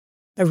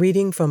A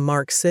reading from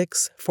Mark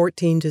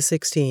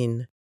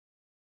 6:14-16.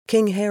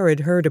 King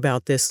Herod heard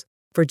about this,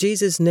 for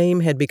Jesus'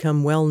 name had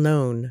become well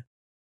known.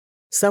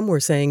 Some were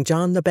saying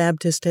John the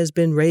Baptist has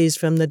been raised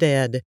from the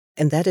dead,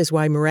 and that is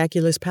why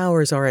miraculous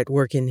powers are at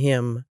work in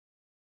him.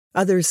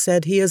 Others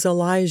said he is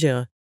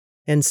Elijah,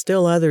 and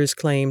still others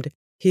claimed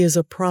he is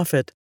a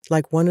prophet,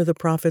 like one of the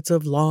prophets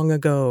of long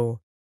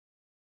ago.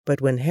 But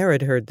when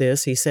Herod heard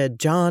this, he said,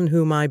 John,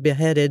 whom I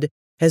beheaded,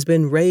 has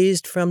been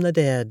raised from the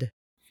dead.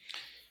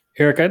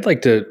 Eric, I'd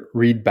like to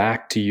read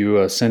back to you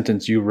a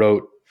sentence you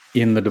wrote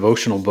in the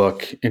devotional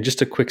book. And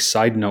just a quick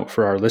side note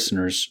for our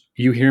listeners,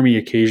 you hear me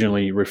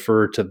occasionally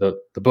refer to the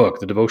book,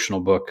 the devotional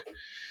book.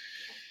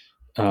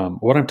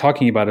 What I'm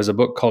talking about is a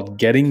book called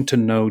Getting to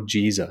Know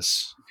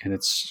Jesus, and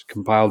it's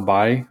compiled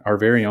by our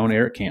very own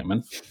Eric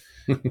Kampman.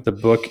 The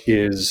book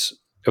is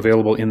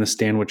available in the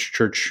Stanwich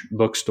Church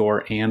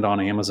bookstore and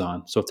on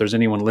Amazon. So if there's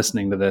anyone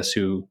listening to this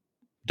who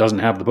doesn't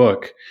have the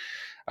book,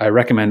 I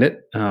recommend it.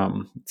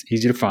 It's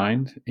easy to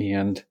find,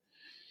 and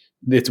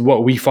it's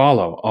what we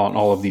follow on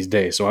all of these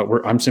days.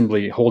 So I'm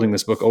simply holding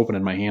this book open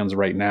in my hands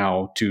right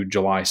now to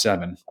July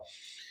 7.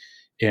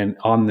 And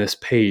on this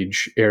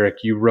page, Eric,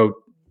 you wrote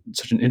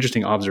such an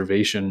interesting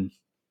observation.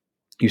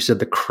 You said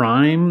the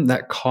crime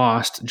that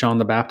cost John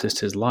the Baptist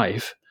his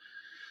life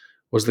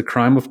was the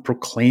crime of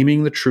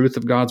proclaiming the truth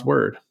of God's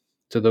word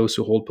to those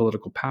who hold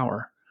political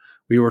power.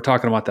 We were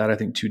talking about that, I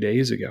think, 2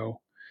 days ago.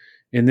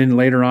 And then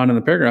later on in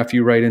the paragraph,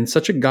 you write, in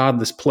such a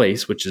godless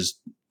place, which is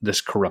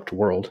this corrupt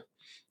world,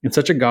 in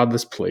such a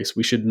godless place,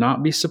 we should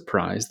not be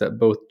surprised that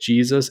both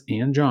Jesus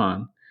and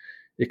John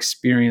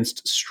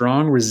experienced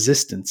strong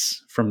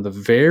resistance from the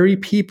very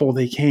people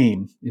they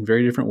came in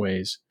very different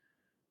ways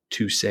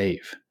to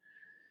save.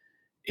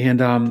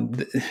 And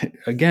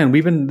again,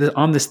 we've been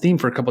on this theme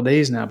for a couple of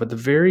days now, but the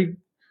very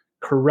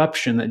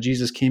corruption that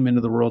Jesus came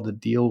into the world to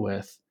deal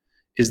with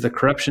is the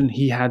corruption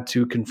he had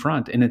to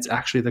confront. And it's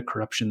actually the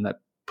corruption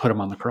that put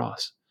him on the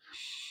cross.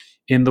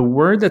 And the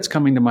word that's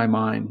coming to my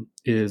mind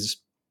is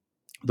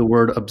the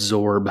word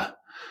absorb.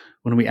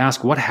 When we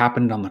ask what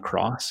happened on the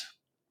cross,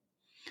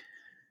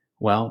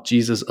 well,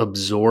 Jesus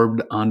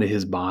absorbed into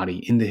his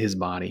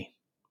body,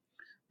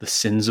 the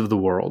sins of the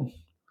world,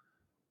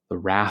 the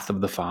wrath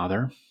of the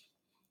Father,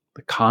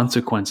 the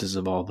consequences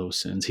of all those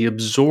sins. He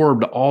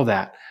absorbed all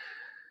that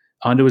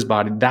onto his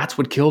body. That's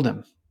what killed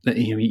him.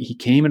 He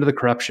came into the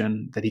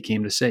corruption that he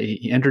came to save.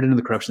 He entered into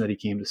the corruption that he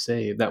came to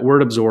save. That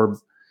word absorb,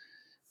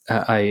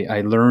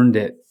 I learned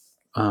it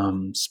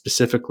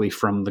specifically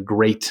from the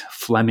great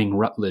Fleming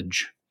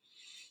Rutledge,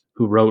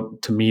 who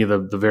wrote to me the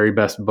very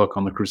best book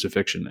on the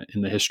crucifixion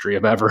in the history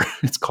of ever.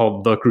 It's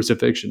called The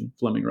Crucifixion,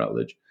 Fleming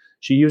Rutledge.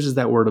 She uses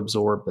that word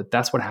absorb, but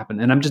that's what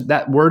happened. And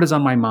that word is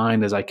on my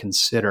mind as I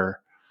consider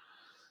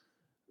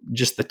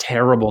just the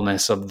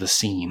terribleness of the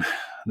scene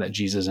that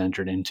Jesus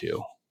entered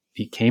into.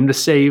 He came to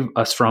save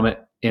us from it,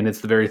 and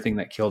it's the very thing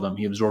that killed him.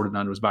 He absorbed it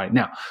onto his body.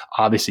 Now,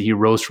 obviously, he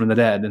rose from the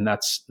dead, and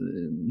that's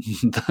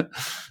the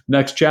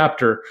next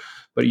chapter.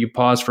 But you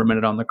pause for a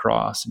minute on the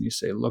cross, and you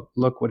say,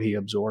 look what he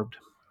absorbed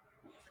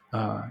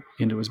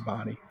into his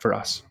body for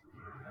us.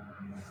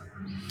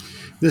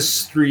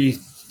 This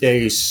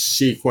 3-day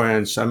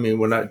sequence, I mean,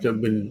 when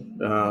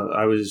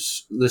I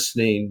was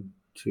listening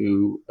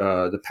to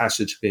the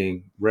passage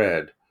being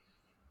read,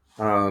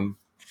 I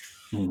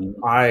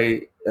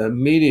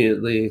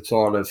immediately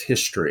thought of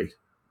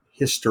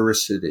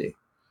historicity,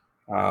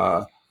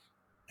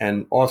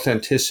 and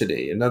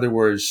authenticity. In other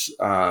words,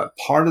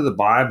 part of the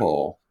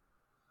Bible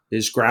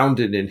is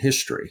grounded in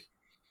history.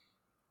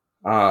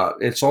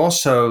 It's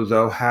also,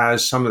 though,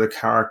 has some of the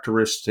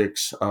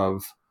characteristics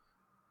of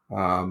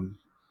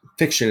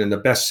fiction in the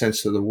best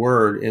sense of the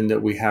word, in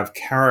that we have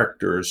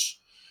characters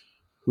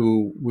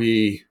who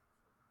we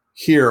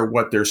hear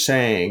what they're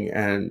saying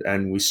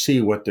and we see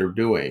what they're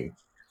doing,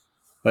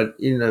 but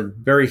in a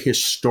very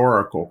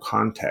historical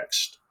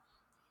context.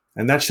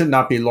 And that should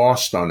not be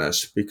lost on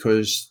us,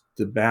 because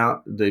the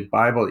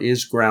Bible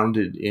is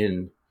grounded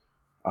in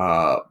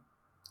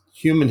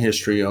human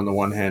history on the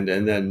one hand,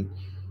 and then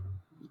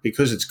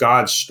because it's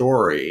God's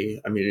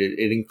story, I mean,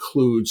 it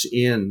includes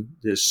in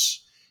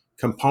this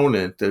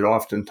component that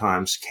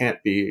oftentimes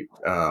can't be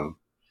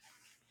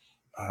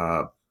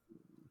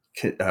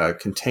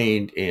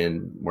contained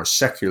in more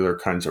secular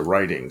kinds of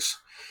writings.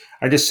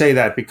 I just say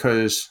that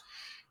because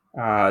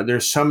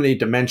there's so many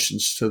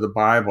dimensions to the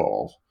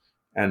Bible,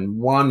 and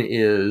one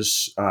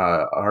is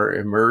our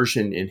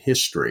immersion in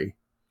history,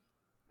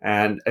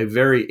 and a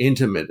very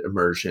intimate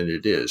immersion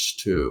it is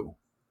too.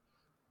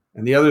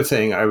 And the other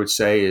thing I would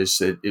say is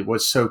that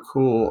what's so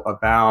cool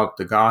about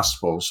the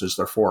Gospels is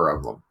there are 4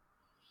 of them.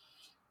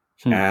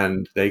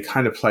 And they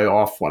kind of play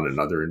off one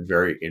another in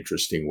very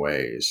interesting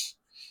ways.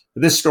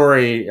 This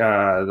story,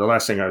 the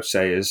last thing I would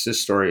say is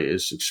this story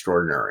is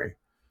extraordinary.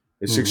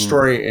 It's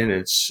extraordinary in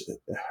its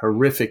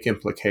horrific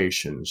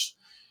implications.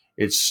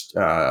 Its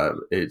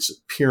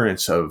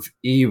appearance of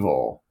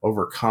evil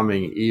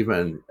overcoming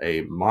even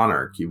a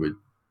monarch. You would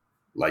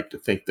like to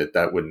think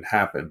that wouldn't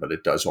happen, but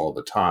it does all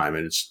the time,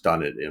 and it's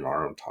done it in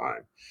our own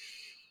time.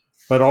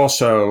 but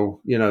also,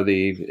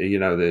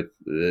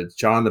 the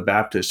John the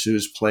Baptist,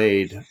 who's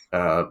played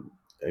a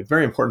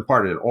very important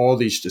part in all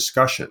these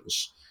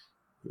discussions.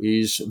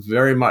 He's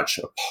very much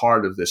a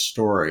part of this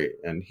story,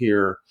 and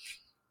here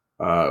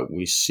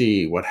we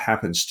see what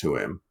happens to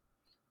him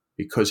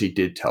because he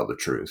did tell the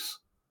truth.